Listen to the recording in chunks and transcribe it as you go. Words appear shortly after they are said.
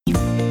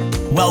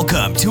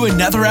Welcome to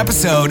another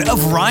episode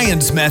of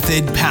Ryan's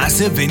Method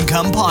Passive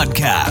Income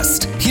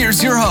Podcast.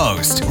 Here's your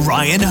host,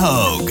 Ryan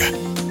Hogue.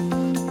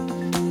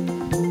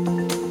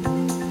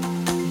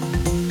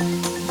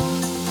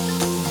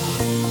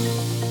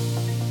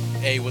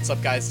 Hey, what's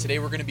up guys? Today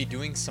we're going to be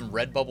doing some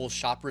Redbubble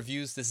shop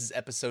reviews. This is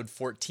episode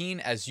 14.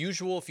 As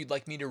usual, if you'd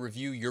like me to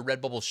review your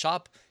Redbubble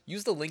shop,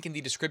 use the link in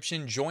the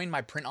description, join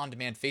my print on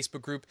demand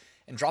Facebook group,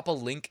 and drop a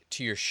link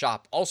to your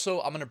shop. Also,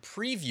 I'm going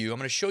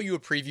to show you a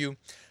preview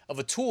of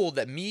a tool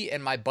that me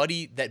and my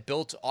buddy that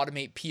built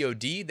Automate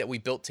POD that we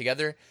built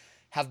together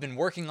have been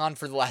working on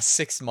for the last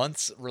 6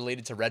 months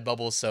related to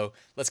Redbubble. So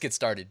let's get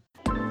started.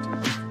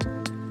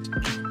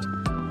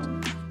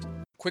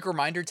 Quick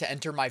reminder to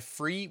enter my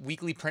free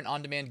weekly print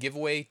on demand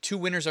giveaway. 2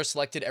 winners are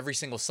selected every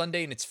single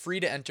Sunday and it's free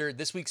to enter.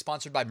 This week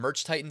sponsored by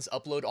Merch Titans,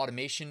 Upload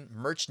Automation,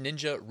 Merch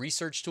Ninja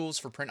research tools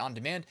for print on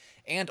demand,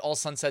 and All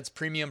Sunsets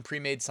premium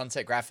pre-made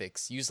sunset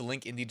graphics. Use the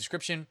link in the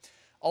description.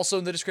 Also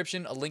in the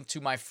description, a link to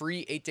my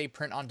free 8-day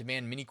print on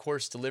demand mini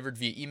course delivered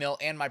via email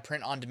and my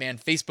print on demand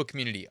Facebook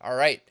community. All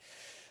right,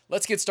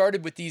 let's get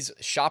started with these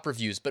shop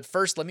reviews. But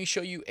first, let me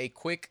show you a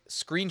quick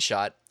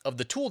screenshot of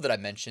the tool that I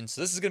mentioned.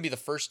 So this is going to be the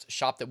first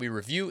shop that we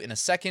review in a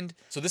second.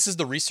 So this is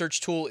the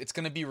research tool. It's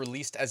going to be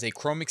released as a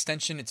Chrome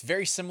extension. It's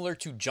very similar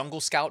to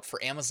Jungle Scout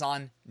for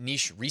Amazon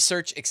niche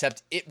research,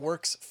 except it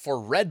works for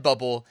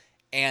Redbubble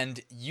and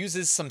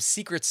uses some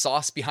secret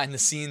sauce behind the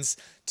scenes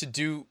to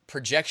do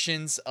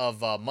projections of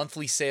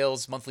monthly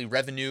sales, monthly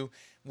revenue.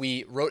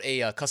 We wrote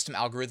a custom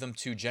algorithm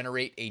to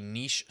generate a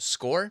niche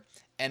score,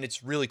 and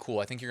it's really cool.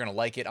 I think you're going to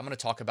like it. I'm going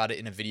to talk about it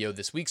in a video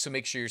this week, so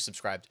make sure you're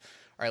subscribed.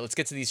 All right, let's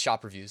get to these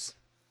shop reviews.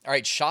 All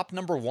right, shop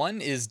number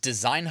 1 is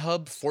Design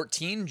Hub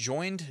 14,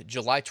 joined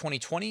July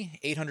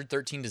 2020,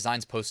 813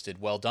 designs posted.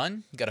 Well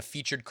done. You got a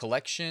featured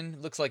collection.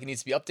 Looks like it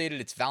needs to be updated.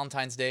 It's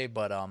Valentine's Day,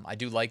 but I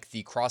do like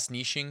the cross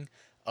niching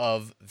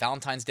of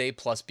Valentine's Day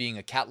plus being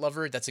a cat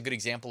lover. That's a good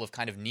example of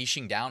kind of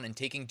niching down and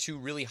taking 2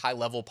 really high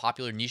level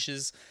popular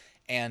niches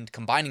and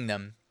combining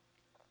them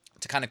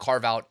to kind of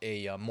carve out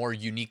a more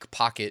unique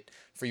pocket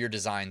for your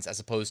designs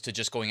as opposed to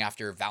just going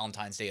after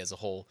Valentine's Day as a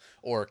whole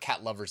or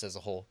cat lovers as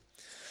a whole.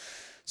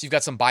 So you've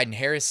got some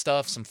Biden-Harris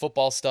stuff, some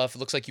football stuff. It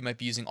looks like you might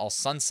be using All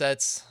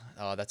Sunsets.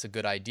 That's a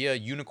good idea.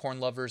 Unicorn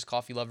lovers,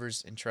 coffee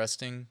lovers,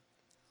 interesting.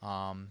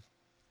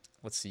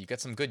 Let's see. You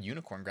got some good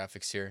unicorn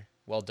graphics here.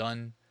 Well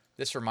done.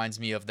 This reminds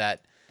me of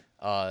that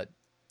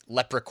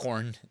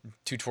leprechaun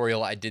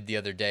tutorial I did the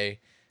other day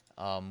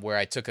where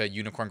I took a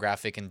unicorn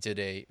graphic and did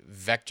a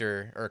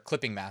vector or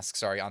clipping mask,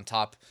 on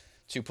top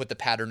to put the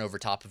pattern over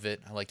top of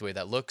it. I like the way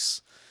that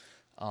looks.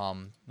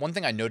 One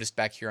thing I noticed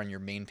back here on your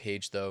main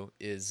page, though,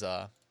 is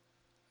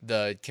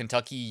the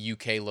Kentucky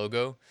UK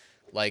logo.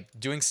 Like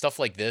doing stuff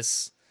like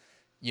this,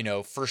 you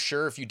know, for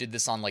sure if you did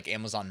this on like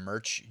Amazon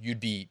merch, you'd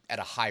be at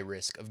a high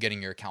risk of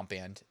getting your account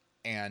banned.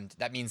 And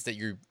that means that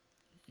you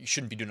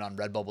shouldn't be doing it on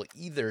Redbubble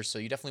either. So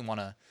you definitely want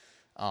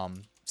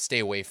to stay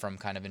away from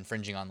kind of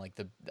infringing on like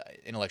the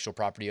intellectual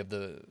property of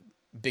the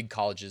big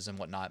colleges and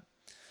whatnot.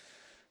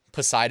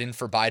 Poseidon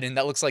for Biden.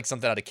 That looks like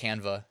something out of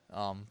Canva.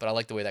 But I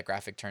like the way that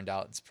graphic turned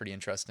out. It's pretty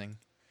interesting.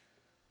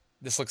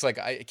 This looks like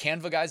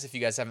Canva, guys. If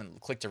you guys haven't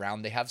clicked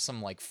around, they have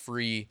some like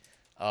free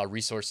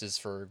resources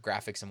for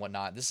graphics and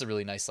whatnot. This is a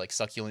really nice like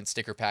succulent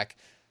sticker pack.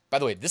 By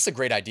the way, this is a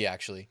great idea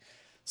actually.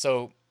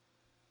 So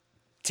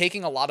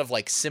taking a lot of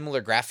like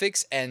similar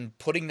graphics and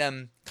putting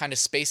them kind of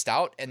spaced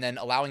out and then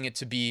allowing it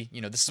to be, you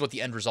know, this is what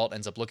the end result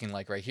ends up looking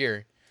like right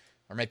here.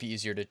 Or it might be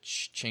easier to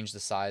change the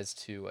size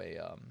to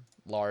a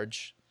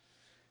large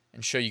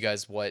and show you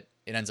guys what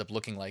it ends up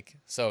looking like.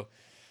 So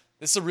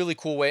this is a really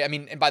cool way. I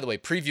mean, and by the way,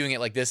 previewing it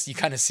like this, you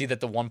kind of see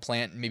that the one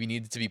plant maybe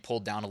needed to be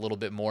pulled down a little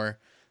bit more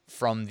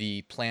from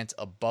the plant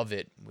above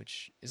it,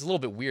 which is a little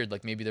bit weird.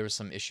 Like maybe there was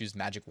some issues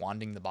magic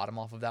wanding the bottom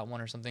off of that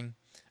one or something.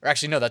 Or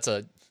actually, no,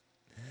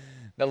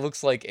 that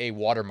looks like a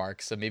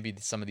watermark. So maybe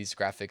some of these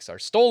graphics are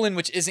stolen,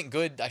 which isn't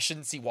good. I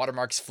shouldn't see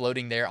watermarks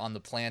floating there on the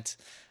plant.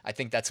 I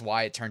think that's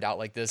why it turned out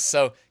like this.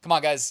 So come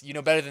on, guys, you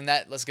know better than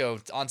that. Let's go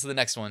on to the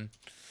next one.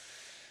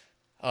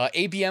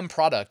 ABM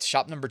product,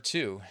 shop number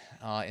 2.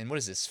 And what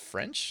is this?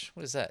 French?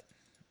 What is that?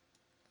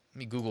 Let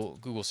me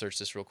Google search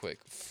this real quick.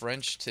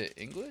 French to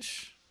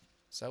English?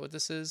 Is that what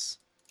this is?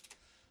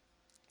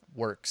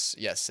 Works.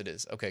 Yes, it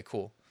is. Okay,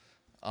 cool.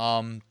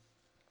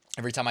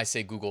 Every time I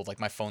say Google,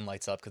 like my phone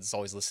lights up because it's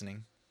always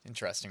listening.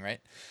 Interesting,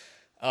 right?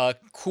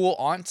 Cool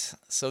aunt.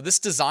 So this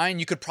design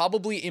you could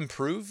probably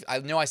improve. I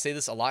know I say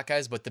this a lot,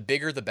 guys, but the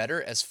bigger the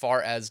better as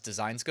far as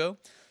designs go.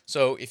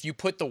 So if you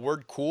put the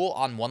word cool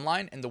on one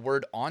line and the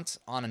word aunt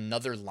on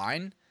another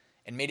line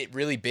and made it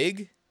really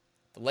big,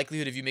 the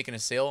likelihood of you making a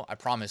sale, I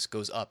promise,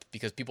 goes up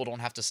because people don't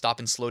have to stop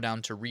and slow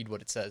down to read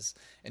what it says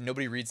and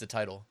nobody reads the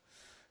title.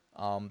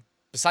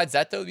 Besides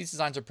that, though, these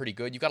designs are pretty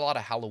good. You got a lot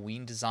of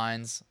Halloween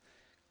designs.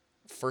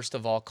 First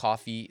of all,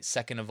 coffee.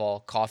 Second of all,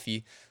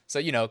 coffee. So,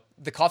 you know,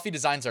 the coffee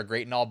designs are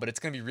great and all, but it's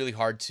going to be really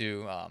hard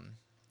to,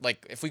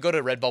 like, if we go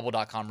to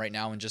redbubble.com right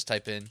now and just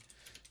type in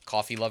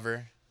coffee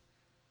lover.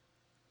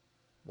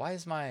 Why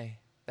is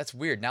that's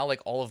weird. Now,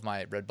 like, all of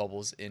my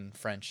Redbubble's in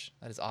French.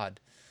 That is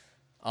odd.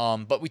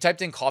 But we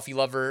typed in coffee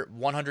lover,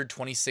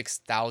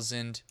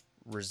 126,000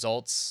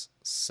 results.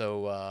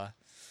 So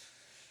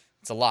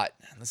it's a lot.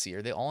 Let's see.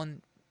 Are they all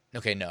in?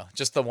 Okay, no.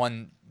 Just the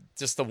one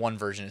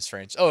version is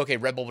French. Oh, okay.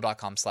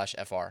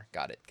 Redbubble.com/FR.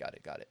 Got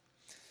it.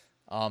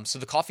 So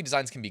the coffee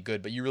designs can be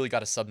good, but you really got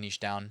to sub niche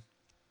down.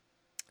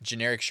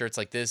 Generic shirts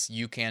like this,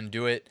 you can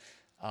do it.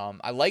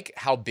 I like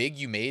how big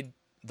you made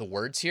the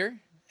words here,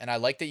 and I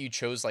like that you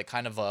chose like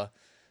kind of a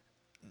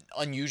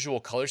unusual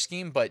color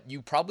scheme, but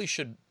you probably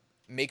should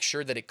make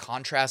sure that it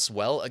contrasts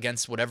well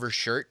against whatever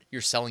shirt you're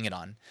selling it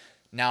on.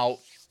 Now,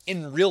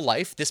 in real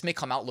life, this may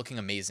come out looking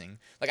amazing.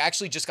 Like, I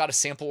actually just got a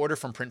sample order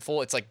from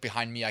Printful. It's like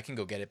behind me. I can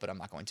go get it, but I'm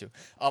not going to.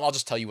 I'll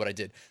just tell you what I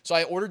did. So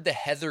I ordered the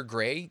Heather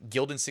Gray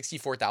Gildan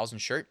 64,000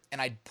 shirt, and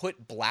I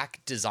put black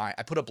design.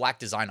 I put a black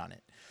design on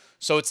it.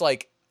 So it's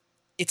like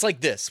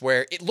this,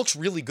 where it looks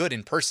really good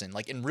in person.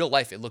 Like in real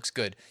life, it looks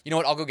good. You know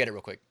what? I'll go get it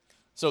real quick.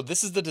 So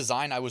this is the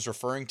design I was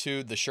referring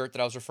to, the shirt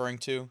that I was referring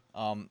to.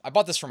 I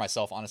bought this for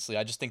myself, honestly.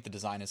 I just think the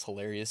design is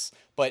hilarious.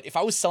 But if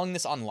I was selling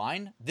this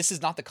online, this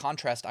is not the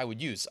contrast I would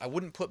use. I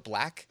wouldn't put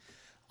black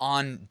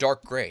on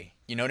dark gray.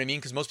 You know what I mean?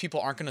 Because most people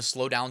aren't going to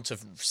slow down to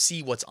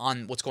see what's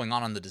going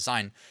on the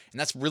design. And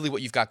that's really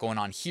what you've got going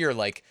on here.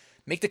 Like,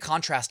 make the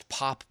contrast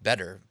pop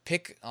better.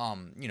 Pick,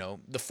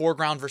 the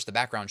foreground versus the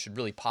background should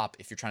really pop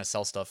if you're trying to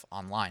sell stuff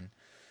online.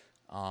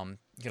 You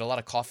get a lot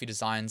of coffee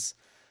designs.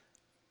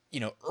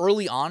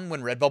 Early on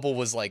when Redbubble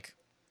was like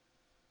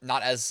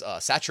not as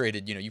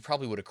saturated, you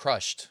probably would have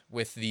crushed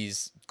with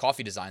these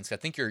coffee designs. I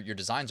think your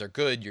designs are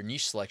good, your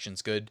niche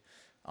selection's good,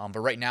 but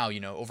right now,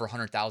 over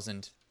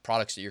 100,000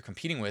 products that you're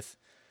competing with,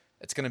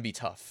 it's going to be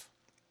tough,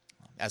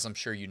 as I'm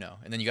sure you know.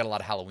 And then you got a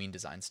lot of Halloween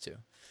designs too.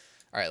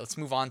 All right, let's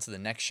move on to the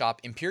next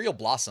shop, Imperial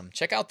Blossom.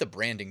 Check out the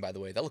branding, by the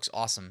way. That looks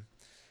awesome.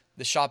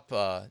 The shop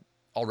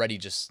already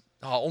just...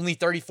 only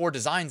 34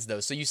 designs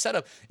though. So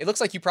it looks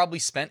like you probably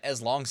spent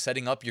as long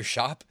setting up your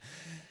shop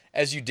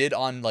as you did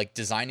on like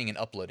designing and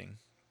uploading.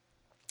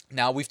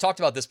 Now, we've talked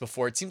about this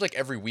before. It seems like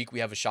every week we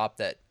have a shop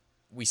that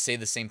we say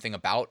the same thing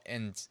about.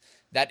 And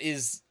that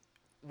is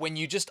when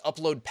you just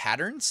upload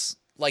patterns,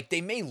 like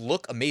they may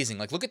look amazing.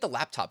 Like look at the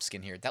laptop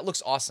skin here. That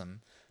looks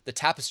awesome. The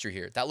tapestry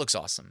here, that looks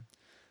awesome.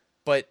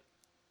 But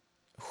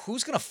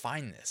who's going to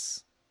find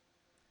this?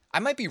 I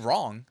might be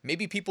wrong.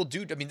 Maybe people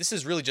do. I mean, this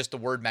is really just the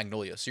word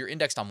magnolia. So you're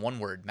indexed on one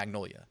word,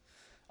 magnolia.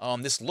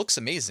 This looks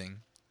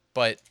amazing,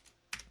 but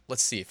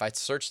let's see if I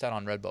search that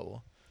on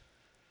Redbubble.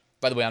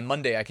 By the way, on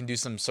Monday, I can do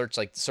some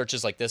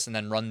searches like this and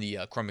then run the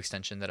Chrome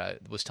extension that I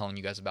was telling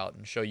you guys about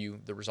and show you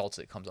the results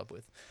it comes up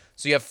with.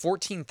 So you have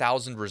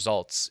 14,000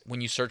 results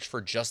when you search for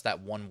just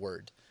that one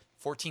word.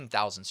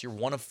 14,000. So you're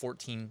one of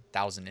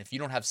 14,000. If you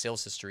don't have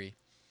sales history,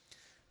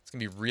 it's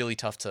going to be really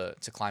tough to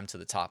climb to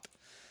the top.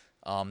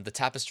 The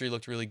tapestry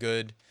looked really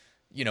good.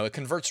 It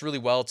converts really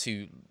well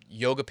to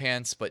yoga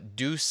pants, but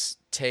douce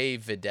te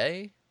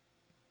vide?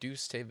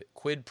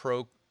 Quid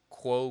pro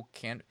quo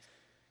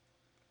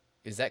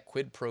is that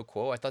quid pro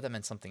quo? I thought that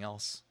meant something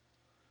else.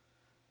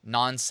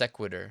 Non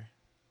sequitur.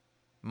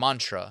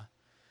 Mantra.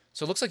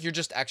 So it looks like you're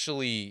just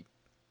actually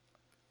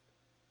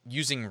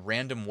using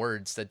random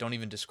words that don't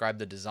even describe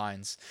the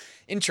designs.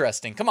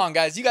 Interesting. Come on,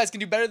 guys. You guys can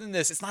do better than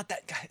this. It's not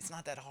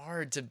that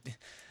hard to...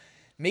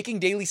 Making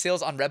daily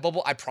sales on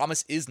Redbubble, I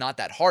promise, is not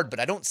that hard, but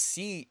I don't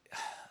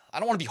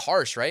want to be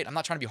harsh, right? I'm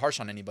not trying to be harsh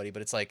on anybody,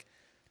 but it's like,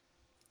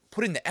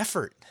 put in the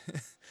effort.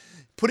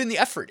 Put in the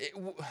effort.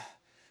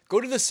 Go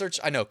to the search.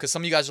 I know, because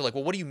some of you guys are like,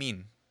 well, what do you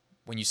mean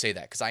when you say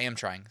that? Because I am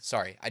trying.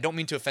 Sorry. I don't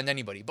mean to offend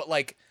anybody, but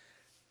like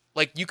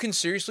you can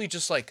seriously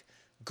just like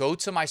go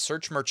to my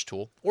search merch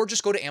tool or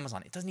just go to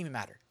Amazon. It doesn't even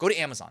matter. Go to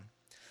Amazon.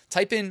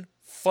 Type in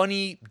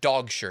funny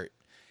dog shirt.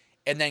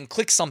 And then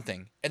click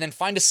something, and then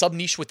find a sub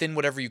niche within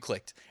whatever you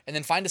clicked, and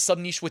then find a sub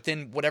niche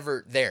within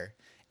whatever there,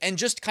 and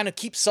just kind of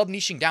keep sub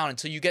niching down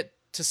until you get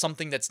to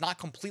something that's not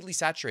completely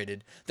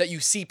saturated that you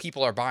see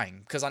people are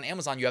buying. Because on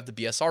Amazon you have the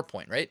BSR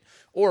point, right?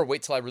 Or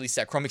wait till I release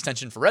that Chrome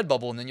extension for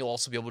Redbubble, and then you'll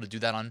also be able to do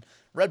that on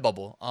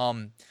Redbubble.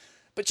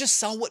 But just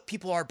sell what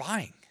people are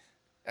buying.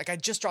 Like I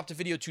just dropped a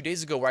video 2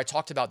 days ago where I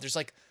talked about there's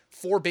like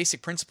 4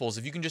 basic principles.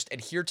 If you can just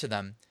adhere to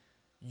them,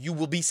 you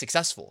will be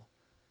successful.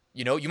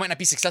 You might not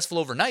be successful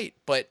overnight,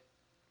 but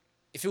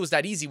if it was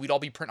that easy, we'd all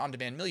be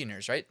print-on-demand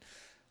millionaires, right?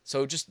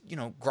 So just,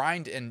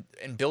 grind and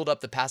build up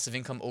the passive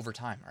income over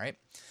time, all right?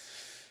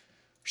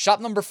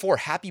 Shop number 4,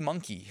 Happy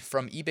Monkey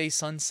from eBay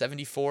Sun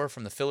 74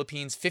 from the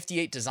Philippines.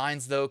 58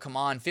 designs, though. Come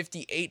on,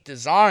 58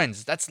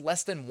 designs. That's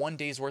less than 1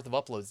 day's worth of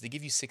uploads. They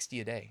give you 60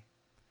 a day.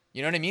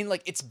 You know what I mean?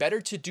 Like, it's better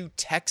to do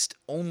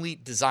text-only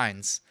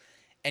designs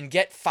and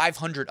get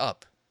 500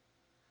 up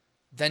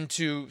than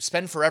to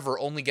spend forever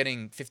only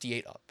getting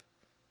 58 up.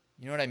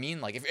 You know what I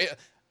mean? Like,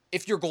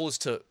 if your goal is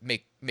to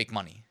make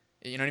money,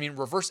 you know what I mean?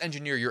 Reverse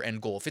engineer your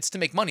end goal. If it's to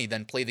make money,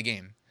 then play the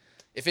game.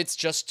 If it's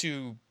just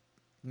to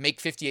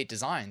make 58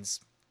 designs,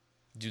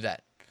 do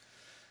that.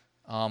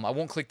 I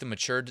won't click the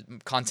matured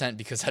content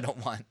because I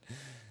don't want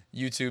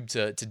YouTube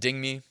to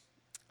ding me.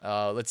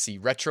 Let's see.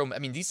 Retro. I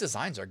mean, these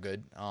designs are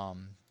good.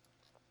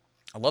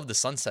 I love the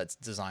sunset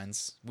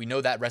designs. We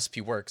know that recipe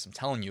works. I'm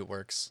telling you it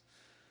works.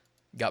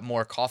 Got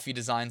more coffee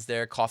designs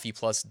there. Coffee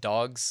plus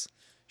dogs.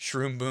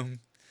 Shroom boom.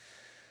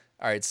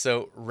 All right,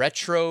 so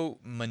Retro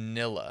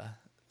Manila.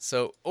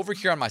 So over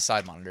here on my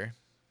side monitor,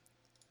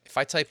 if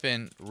I type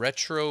in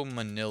Retro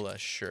Manila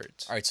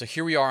shirt. All right, so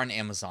here we are on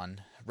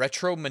Amazon.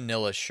 Retro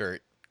Manila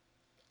shirt.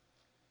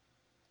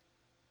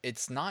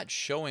 It's not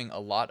showing a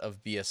lot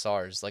of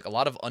BSRs, like a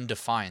lot of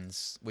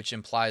undefines, which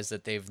implies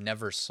that they've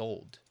never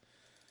sold.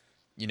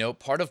 You know,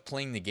 part of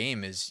playing the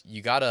game is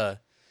you gotta,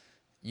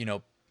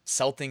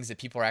 sell things that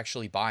people are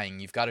actually buying.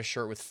 You've got a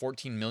shirt with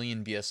 14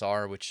 million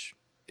BSR, which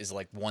is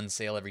like one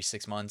sale every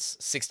 6 months.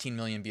 16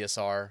 million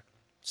BSR,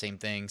 same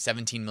thing.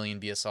 17 million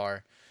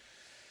BSR.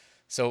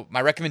 So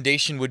my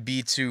recommendation would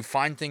be to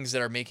find things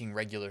that are making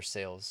regular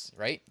sales,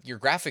 right? Your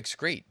graphic's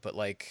great, but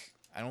like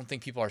I don't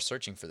think people are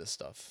searching for this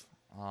stuff.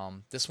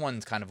 This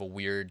one's kind of a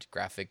weird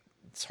graphic.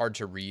 It's hard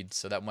to read,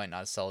 so that might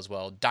not sell as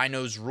well.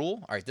 Dino's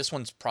Rule. All right, this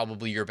one's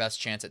probably your best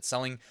chance at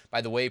selling.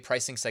 By the way,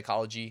 pricing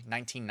psychology,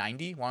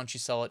 $19.90. Why don't you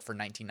sell it for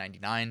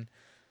 $19.99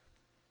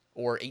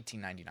 or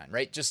 $18.99,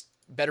 right? Just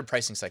better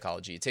pricing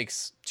psychology. It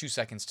takes 2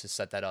 seconds to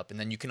set that up, and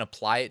then you can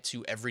apply it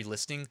to every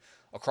listing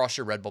across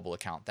your Redbubble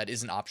account. That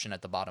is an option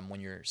at the bottom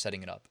when you're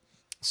setting it up.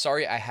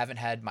 Sorry, I haven't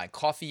had my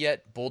coffee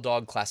yet.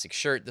 Bulldog classic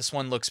shirt. This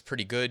one looks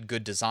pretty good.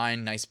 Good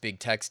design, nice big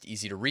text,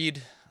 easy to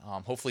read.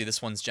 Hopefully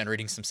this one's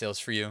generating some sales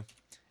for you.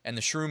 And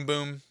the Shroom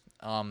Boom.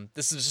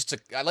 This is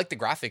just I like the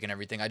graphic and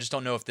everything. I just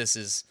don't know if this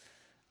is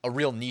a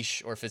real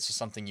niche or if it's just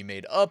something you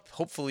made up.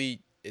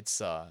 Hopefully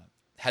it's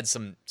had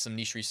some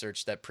niche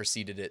research that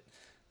preceded it.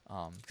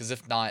 Because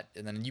if not,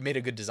 and then you made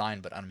a good design,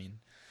 but I mean.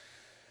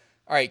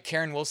 All right,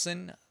 Karen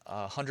Wilson,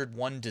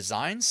 101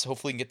 designs.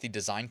 Hopefully you can get the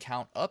design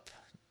count up.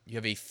 You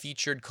have a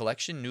featured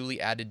collection, newly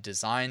added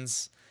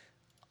designs.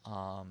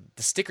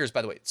 The stickers,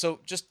 by the way. So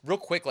just real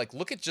quick, like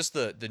look at just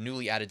the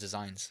newly added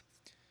designs.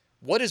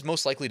 What is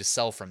most likely to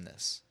sell from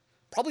this?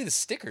 Probably the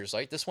stickers,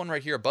 right? This one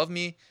right here above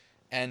me,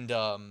 and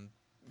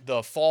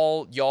the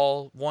fall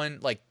y'all one.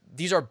 Like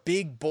these are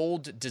big,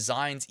 bold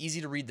designs,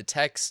 easy to read the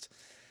text.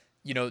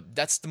 You know,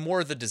 that's the more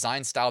of the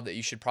design style that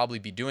you should probably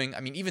be doing. I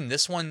mean, even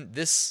this one,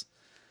 this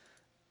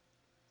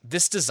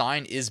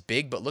design is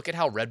big, but look at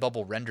how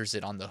Redbubble renders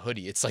it on the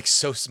hoodie. It's like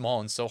so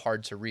small and so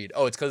hard to read.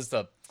 Oh, it's because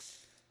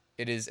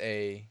it is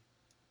a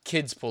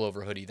kids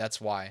pullover hoodie. That's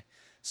why.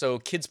 So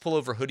kids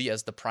pullover hoodie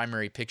as the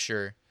primary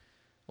picture.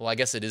 Well, I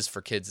guess it is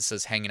for kids. It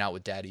says hanging out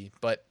with daddy,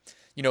 but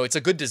you know, it's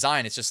a good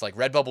design. It's just like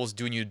Redbubble's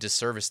doing you a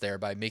disservice there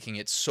by making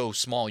it so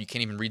small you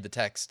can't even read the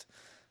text.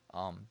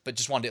 But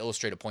just wanted to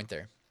illustrate a point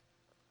there.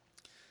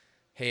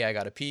 Hey, I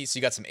got a piece.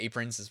 You got some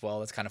aprons as well.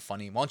 That's kind of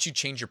funny. Why don't you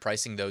change your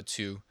pricing though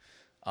to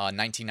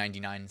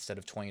 $19.99 instead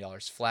of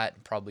 $20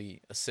 flat?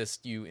 Probably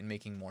assist you in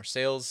making more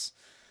sales.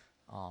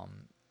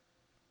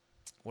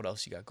 What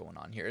else you got going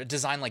on here? A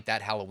design like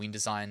that Halloween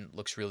design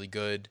looks really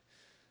good.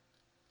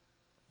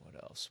 What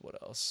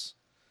else?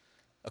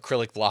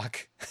 Acrylic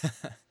block.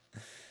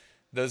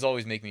 Those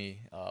always make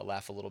me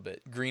laugh a little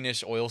bit.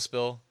 Greenish oil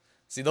spill.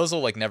 See, those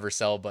will like never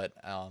sell, but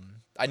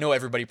I know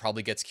everybody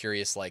probably gets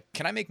curious, like,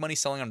 can I make money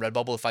selling on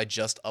Redbubble if I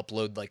just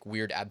upload like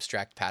weird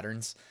abstract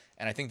patterns?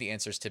 And I think the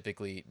answer is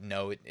typically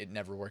no, it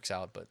never works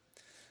out. But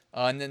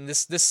and then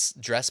this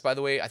dress, by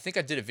the way, I think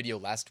I did a video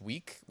last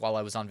week while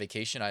I was on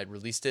vacation. I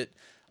released it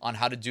on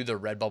how to do the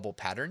Redbubble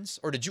patterns.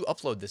 Or did you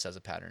upload this as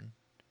a pattern?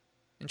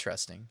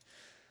 Interesting.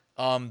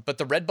 But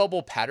the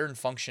Redbubble pattern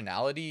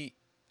functionality,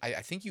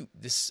 I think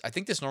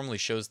this normally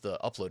shows the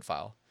upload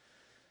file.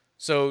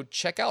 So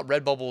check out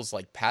Redbubble's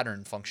like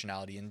pattern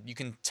functionality, and you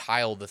can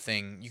tile the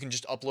thing. You can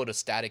just upload a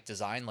static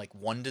design, like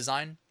one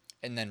design,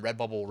 and then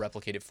Redbubble will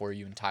replicate it for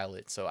you and tile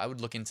it. So I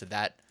would look into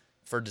that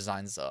for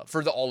designs,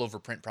 for the all over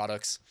print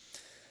products.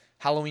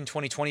 Halloween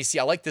 2020. See,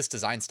 I like this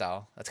design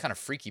style. That's kind of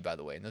freaky, by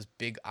the way. And those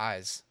big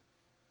eyes,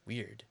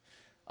 weird.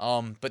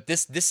 But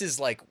this is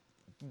like,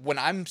 when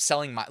I'm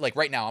selling like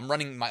right now, I'm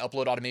running my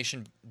upload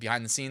automation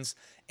behind the scenes,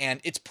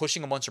 and it's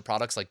pushing a bunch of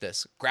products like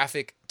this.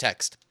 Graphic,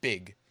 text,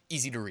 big,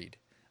 easy to read.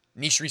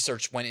 Niche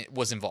research when it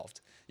was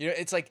involved. You know,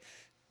 it's like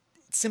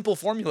simple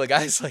formula,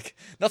 guys. Like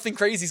nothing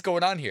crazy's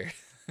going on here.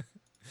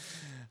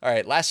 All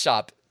right, last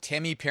shop.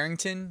 Tammy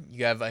Parrington,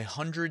 you have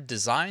 100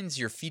 designs.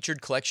 Your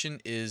featured collection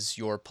is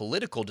your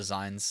political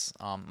designs.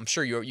 I'm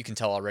sure you can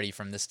tell already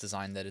from this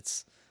design that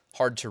it's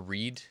hard to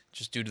read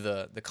just due to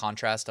the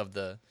contrast of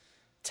the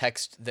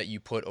text that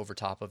you put over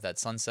top of that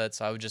sunset.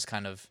 So I would just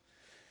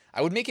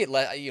I would make it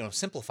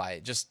simplify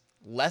it, just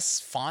less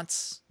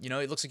fonts. You know,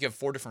 it looks like you have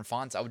 4 different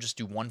fonts. I would just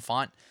do one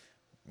font.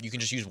 You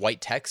can just use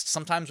white text.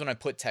 Sometimes when I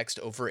put text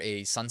over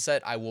a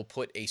sunset, I will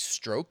put a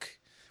stroke,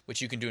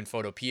 which you can do in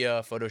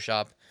Photopea,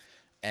 Photoshop,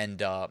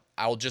 and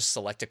I'll just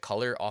select a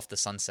color off the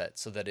sunset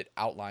so that it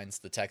outlines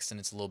the text and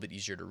it's a little bit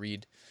easier to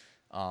read.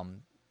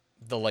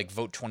 The like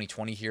Vote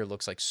 2020 here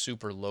looks like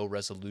super low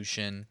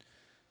resolution.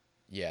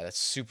 Yeah, that's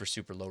super,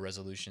 super low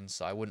resolution,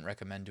 so I wouldn't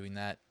recommend doing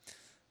that.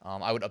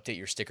 I would update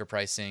your sticker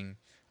pricing.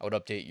 I would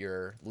update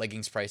your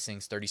leggings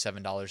pricings,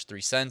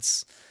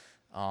 $37.03.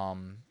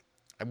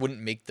 I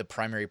wouldn't make the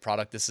primary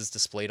product this is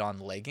displayed on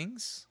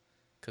leggings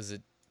because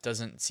it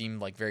doesn't seem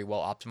like very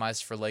well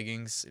optimized for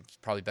leggings. It's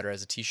probably better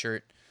as a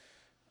t-shirt.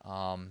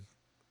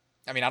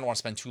 I mean, I don't want to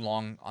spend too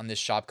long on this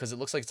shop because it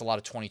looks like it's a lot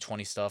of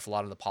 2020 stuff, a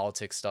lot of the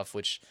politics stuff,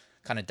 which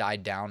kind of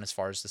died down as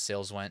far as the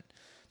sales went.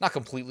 Not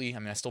completely. I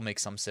mean, I still make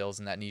some sales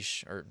in that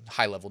niche or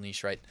high level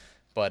niche, right?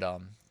 But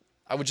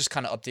I would just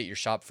kind of update your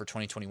shop for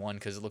 2021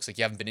 because it looks like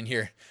you haven't been in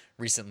here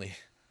recently.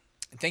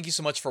 Thank you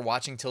so much for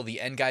watching till the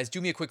end, guys.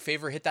 Do me a quick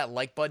favor, hit that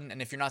like button, and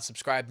if you're not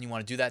subscribed and you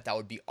want to do that, that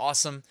would be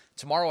awesome.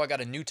 Tomorrow, I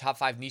got a new top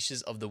 5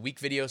 niches of the week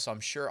video, so I'm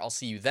sure I'll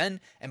see you then.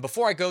 And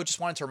before I go, just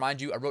wanted to remind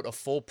you, I wrote a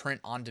full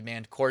print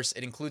on-demand course.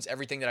 It includes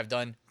everything that I've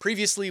done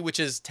previously, which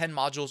is 10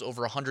 modules,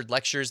 over 100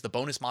 lectures. The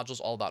bonus module is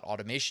all about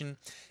automation.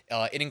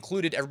 It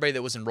included everybody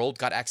that was enrolled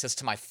got access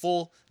to my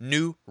full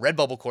new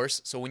Redbubble course.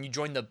 So when you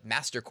join the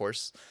master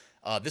course,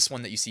 this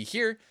one that you see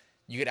here,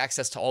 you get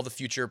access to all the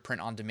future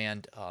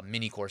print-on-demand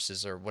mini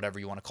courses or whatever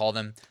you want to call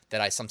them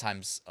that I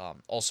sometimes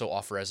also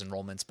offer as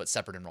enrollments, but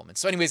separate enrollments.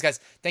 So anyways,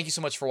 guys, thank you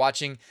so much for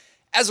watching.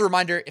 As a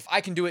reminder, if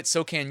I can do it,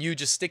 so can you.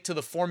 Just stick to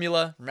the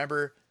formula.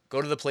 Remember,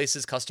 go to the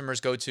places customers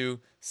go to,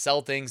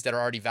 sell things that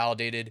are already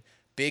validated,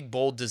 big,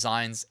 bold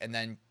designs, and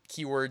then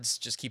keywords,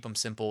 just keep them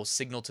simple.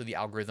 Signal to the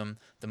algorithm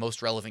the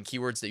most relevant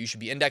keywords that you should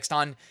be indexed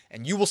on,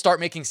 and you will start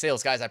making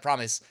sales, guys, I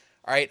promise.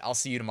 All right, I'll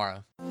see you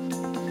tomorrow.